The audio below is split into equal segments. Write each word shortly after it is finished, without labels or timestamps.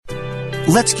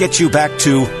let's get you back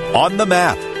to On the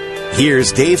Map.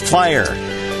 Here's Dave Plyer.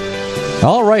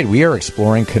 All right, we are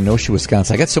exploring Kenosha,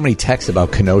 Wisconsin. I got so many texts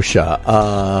about Kenosha.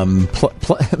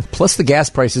 Plus, the gas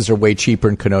prices are way cheaper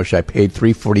in Kenosha. I paid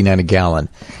 $3.49 a gallon.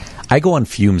 I go on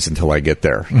fumes until I get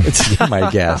there. It's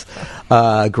my gas.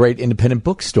 Great independent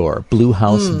bookstore, Blue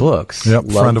House Books. Yep,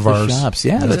 Love friend of the ours. Shops.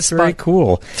 Yeah, that's very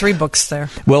cool. 3 books there.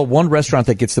 Well, one restaurant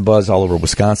that gets the buzz all over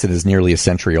Wisconsin is nearly a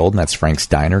century old, and that's Frank's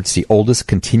Diner. It's the oldest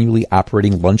continually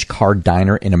operating lunch car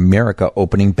diner in America,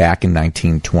 opening back in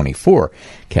 1924.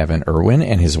 Kevin Irwin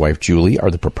and his wife Julie are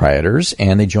the proprietors,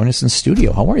 and they join us in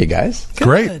studio. How are you guys? Good.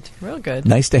 Great. Real good.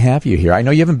 Nice to have you here. I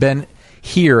know you haven't been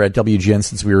here at WGN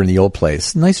since we were in the old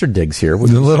place. Nicer digs here. A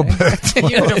little bit.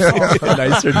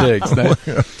 Nicer digs.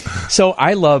 So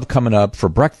I love coming up for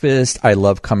breakfast. I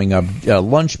love coming up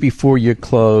lunch before you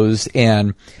close.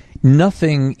 And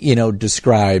nothing,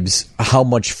 describes how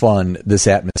much fun this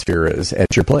atmosphere is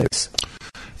at your place.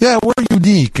 Yeah, we're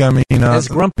unique. I mean, as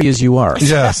grumpy as you are.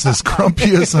 Yes, as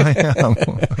grumpy as I am.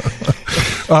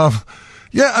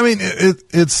 Yeah, I mean,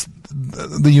 it's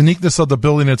the uniqueness of the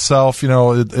building itself.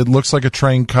 It looks like a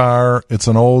train car. It's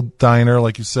an old diner,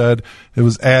 like you said. It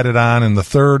was added on in the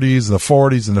 30s, the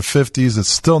 40s, and the 50s. It's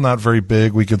still not very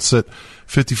big. We could sit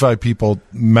 55 people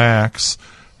max.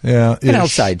 Yeah, and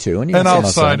outside too, and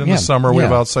outside in the summer we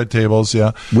have outside tables.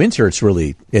 Yeah, winter it's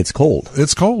cold.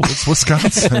 It's cold. It's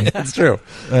Wisconsin. That's true.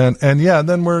 And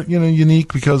then we're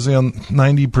unique because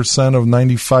 90% of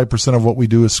 95% of what we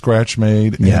do is scratch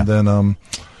made. Yeah. And then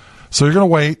so you're gonna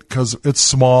wait because it's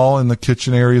small and the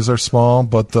kitchen areas are small,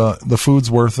 but the food's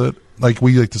worth it. Like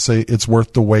we like to say, it's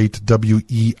worth the wait.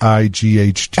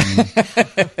 WEIGHT.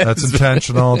 That's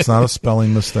intentional. It's not a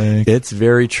spelling mistake. It's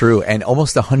very true, and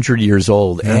almost 100 years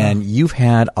old. Yeah. And you've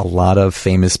had a lot of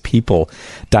famous people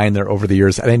dine there over the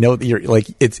years. And I know that you're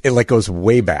it goes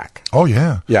way back. Oh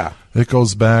yeah, yeah. It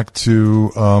goes back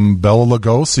to Bela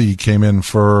Lugosi came in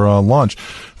for lunch.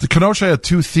 The Kenosha had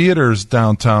 2 theaters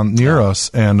downtown near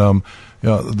us, and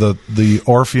the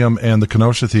Orpheum and the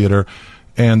Kenosha Theater.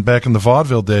 And back in the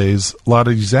vaudeville days, a lot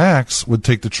of these acts would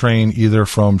take the train either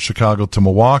from Chicago to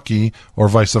Milwaukee or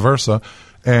vice versa,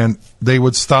 and they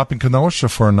would stop in Kenosha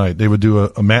for a night. They would do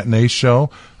a matinee show,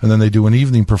 and then they do an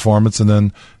evening performance, and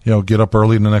then get up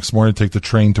early the next morning, take the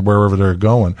train to wherever they're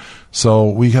going. So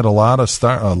we had a lot of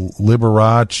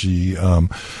Liberace,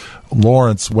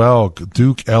 Lawrence Welk,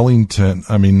 Duke Ellington.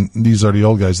 I mean, these are the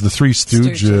old guys. The Three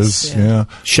Stooges, yeah.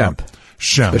 Shemp.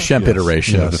 The Shemp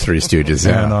iteration of the Three Stooges,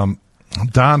 yeah. And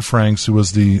Don Franks, who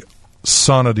was the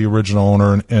son of the original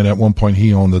owner, and at one point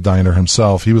he owned the diner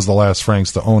himself. He was the last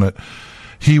Franks to own it.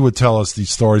 He would tell us these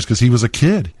stories because he was a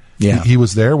kid. Yeah. He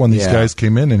was there when these guys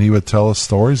came in, and he would tell us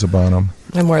stories about them.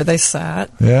 And where they sat.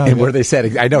 Yeah. And where they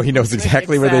sat. I know he knows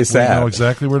exactly where they sat. I know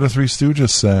exactly where the Three Stooges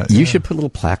sat. You should put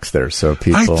little plaques there so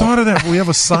people... I thought of that. We have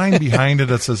a sign behind it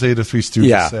that says, hey, the Three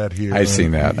Stooges sat here. I've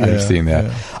seen that. Yeah, I've seen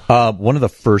that. Yeah. One of the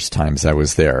first times I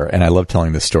was there, and I love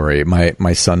telling this story,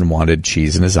 my son wanted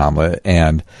cheese in his omelet,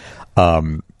 and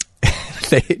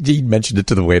he mentioned it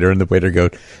to the waiter, and the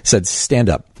waiter said, stand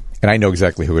up. And I know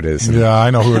exactly who it is. Yeah,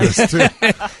 I know who it is, too.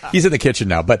 He's in the kitchen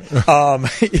now. But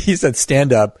he said,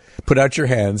 stand up, put out your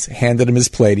hands, handed him his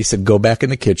plate. He said, go back in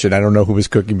the kitchen. I don't know who was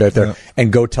cooking back there. Yeah.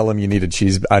 And go tell him you needed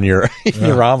cheese on your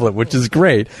omelet, which is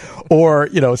great. Or,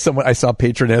 I saw a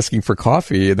patron asking for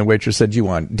coffee, and the waitress said, do you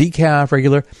want decaf,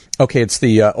 regular? Okay, it's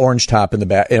the orange top in the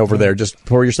back over there. Just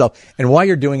pour yourself. And while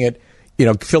you're doing it,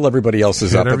 fill everybody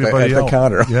else's up at the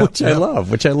counter, which I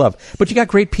love. But you got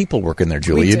great people working there,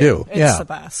 Julie. You do. It's the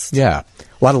best. Yeah.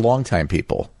 A lot of longtime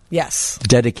people. Yes.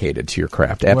 Dedicated to your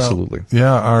craft. Absolutely.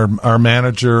 Well, our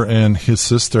manager and his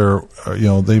sister,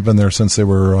 they've been there since they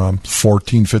were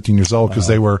 14, 15 years old because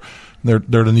they're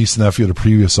the niece and nephew of the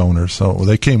previous owners. So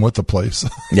they came with the place.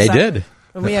 They did.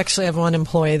 And we actually have one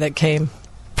employee that came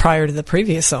prior to the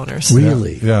previous owners.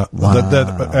 Really? Yeah. Wow.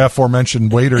 That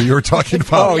aforementioned waiter you were talking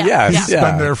about. Oh, yes. He's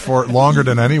been there for longer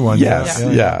than anyone. Yes.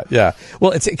 Yeah.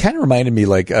 Well, it kind of reminded me,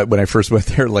 like, when I first went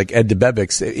there, like Ed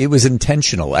DeBevick's, it was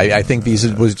intentional. I think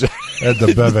these was just... Ed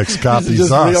DeBevick's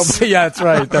copies us. Yeah,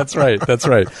 that's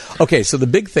right. Okay, so the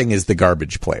big thing is the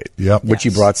garbage plate, which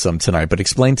you brought some tonight, but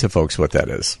explain to folks what that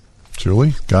is.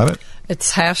 Julie, got it?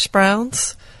 It's hash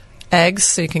browns, eggs,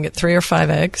 so you can get 3 or 5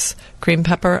 eggs, cream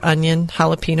pepper, onion,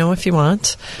 jalapeno if you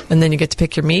want, and then you get to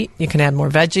pick your meat. You can add more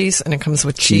veggies, and it comes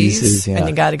with cheese, and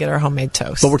you got to get our homemade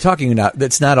toast. But we're talking now,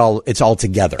 it's not all, it's all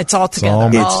together. It's all together.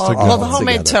 Well, the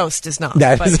homemade toast is not.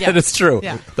 That is true.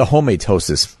 Yeah. The homemade toast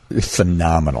is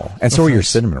phenomenal. And so are your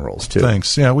cinnamon rolls, too.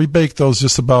 Thanks. Yeah, we bake those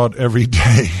just about every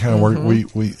day.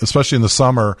 We especially in the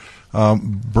summer,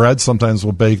 Bread sometimes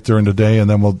we'll bake during the day, and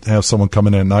then we'll have someone come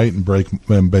in at night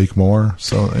and bake more.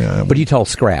 So, yeah. But you tell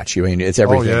scratch. I mean, it's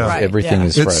everything. Oh, yeah. Right, Everything yeah.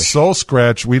 is fresh. It's so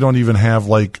scratch. We don't even have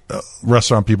like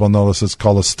restaurant people know this. It's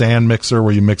called a stand mixer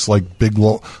where you mix like big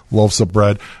loaves of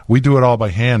bread. We do it all by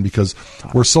hand because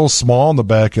we're so small in the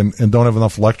back and don't have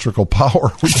enough electrical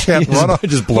power. We can't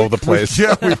just blow the place.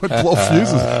 Yeah, we would blow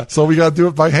fuses. So we got to do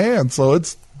it by hand. So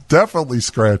it's definitely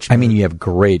scratch. I mean, you have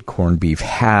great corned beef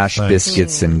hash, Thanks.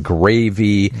 biscuits, and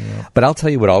gravy. Yeah. But I'll tell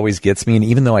you what always gets me, and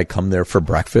even though I come there for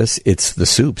breakfast, it's the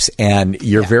soups. And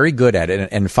you're very good at it.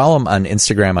 And follow them on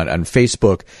Instagram, on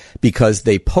Facebook, because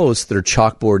they post their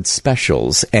chalkboard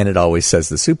specials, and it always says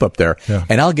the soup up there. Yeah.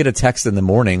 And I'll get a text in the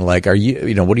morning like, what are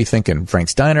you thinking?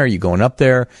 Frank's Diner? Are you going up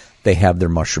there? They have their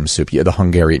mushroom soup, the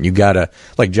Hungarian. You got to,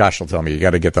 like Josh will tell me, you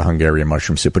got to get the Hungarian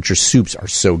mushroom soup. But your soups are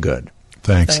so good.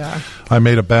 Thanks. They are. I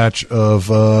made a batch of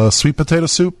sweet potato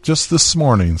soup just this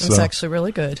morning. It's actually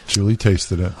really good. Julie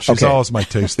tasted it. She's always my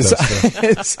taste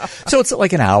tester. So it's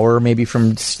like an hour maybe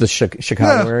from the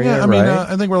Chicago area, yeah. I right? mean,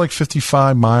 I think we're like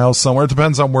 55 miles somewhere. It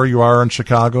depends on where you are in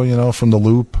Chicago, from the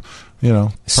loop.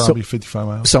 Probably 55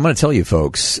 miles. So I'm going to tell you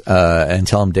folks, and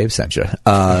tell them Dave sent you,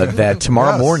 that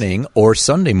tomorrow morning or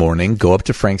Sunday morning, go up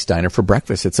to Frank's Diner for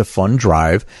breakfast. It's a fun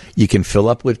drive. You can fill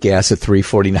up with gas at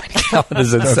 3.49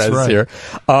 gallons, as it says right. here.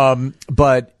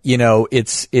 But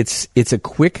it's a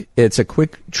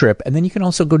quick trip, and then you can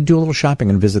also go do a little shopping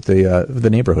and visit the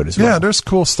neighborhood as well. Yeah, there's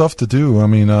cool stuff to do. I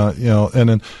mean, and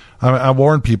then I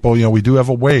warn people, we do have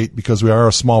a wait because we are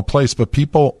a small place, but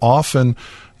people often,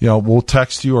 we'll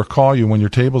text you or call you when your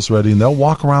table's ready, and they'll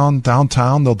walk around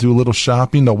downtown. They'll do a little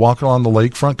shopping. They'll walk along the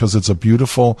lakefront because it's a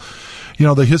beautiful,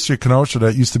 the history of Kenosha,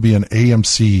 that used to be an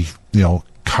AMC,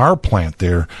 car plant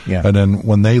there. Yeah. And then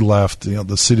when they left,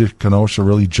 the city of Kenosha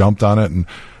really jumped on it and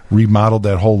remodeled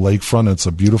that whole lakefront. It's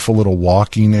a beautiful little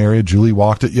walking area. Julie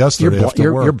walked it yesterday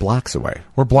after work. You're blocks away.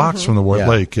 We're blocks from the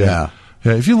lake. Yeah.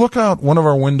 Yeah, if you look out one of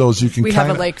our windows, you can We have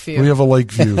a lake view. We have a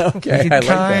lake view. Okay, you I can like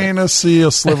that. kind of see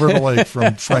a sliver of the lake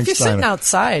from Frank's If you're sitting Diner.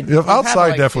 outside. Yeah, you have a outside,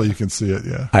 lake definitely view. you can see it,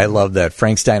 yeah. I love that.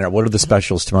 Frank's Diner. What are the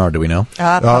specials tomorrow? Do we know?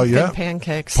 Pumpkin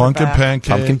pancakes. are Pumpkin back. pancakes.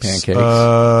 Pumpkin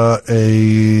pancakes.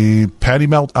 A patty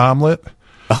melt omelet.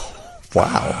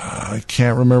 Wow. I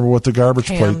can't remember what the garbage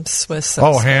Ham, plate. Swiss.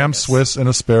 Ham, Swiss, and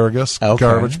asparagus. Okay.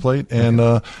 Garbage plate.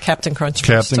 And Captain Crunch.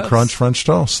 Captain French Crunch toast. French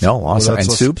toast. No, awesome. Well, And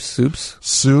that's soups?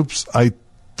 Soups. I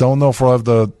don't know if we'll have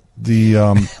the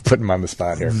Putting him on the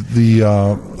spot here. the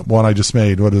one I just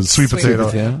made. What is it? Sweet potato?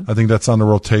 potato. I think that's on the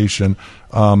rotation.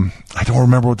 I don't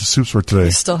remember what the soups were today.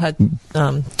 We still had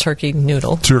turkey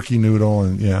noodle. Turkey noodle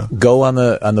and yeah. Go on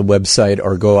the website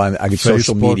or go on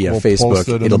social Facebook, media, we'll Facebook. post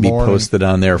it in It'll the be morning. posted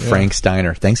on there. Yeah. Frank's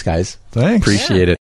Diner. Thanks, guys. Thanks. Appreciate it.